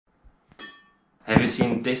Have you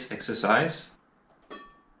seen this exercise?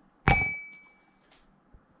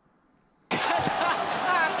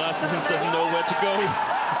 Rasmus doesn't know where to go.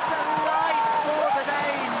 Delight for the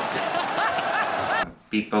Danes!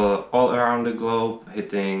 People all around the globe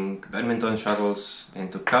hitting badminton shuttles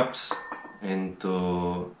into cups,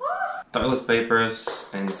 into toilet papers,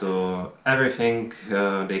 into everything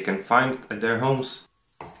they can find at their homes.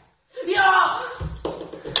 Yeah!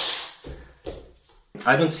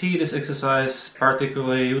 I don't see this exercise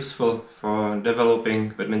particularly useful for developing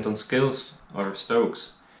badminton skills or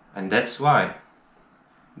strokes, and that's why.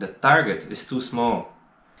 The target is too small.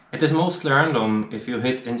 It is mostly random if you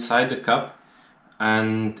hit inside the cup,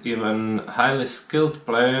 and even a highly skilled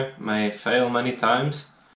player may fail many times.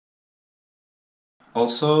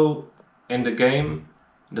 Also, in the game,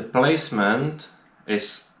 the placement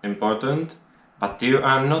is important, but you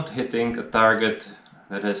are not hitting a target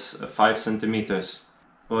that is 5 centimeters.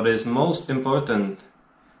 What is most important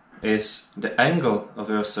is the angle of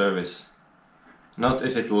your service. Not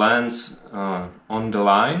if it lands on the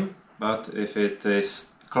line, but if it is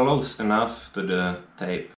close enough to the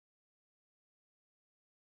tape.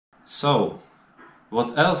 So,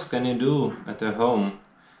 what else can you do at your home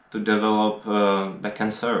to develop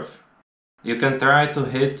backhand serve? You can try to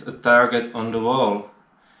hit a target on the wall,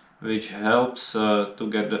 which helps to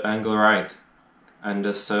get the angle right and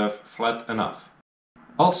the serve flat enough.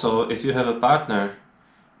 Also, if you have a partner,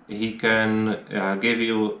 he can give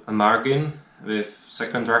you a margin with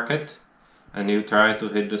second racket, and you try to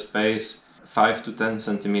hit the space 5 to 10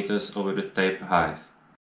 centimeters over the tape height.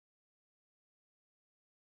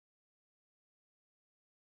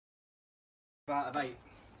 About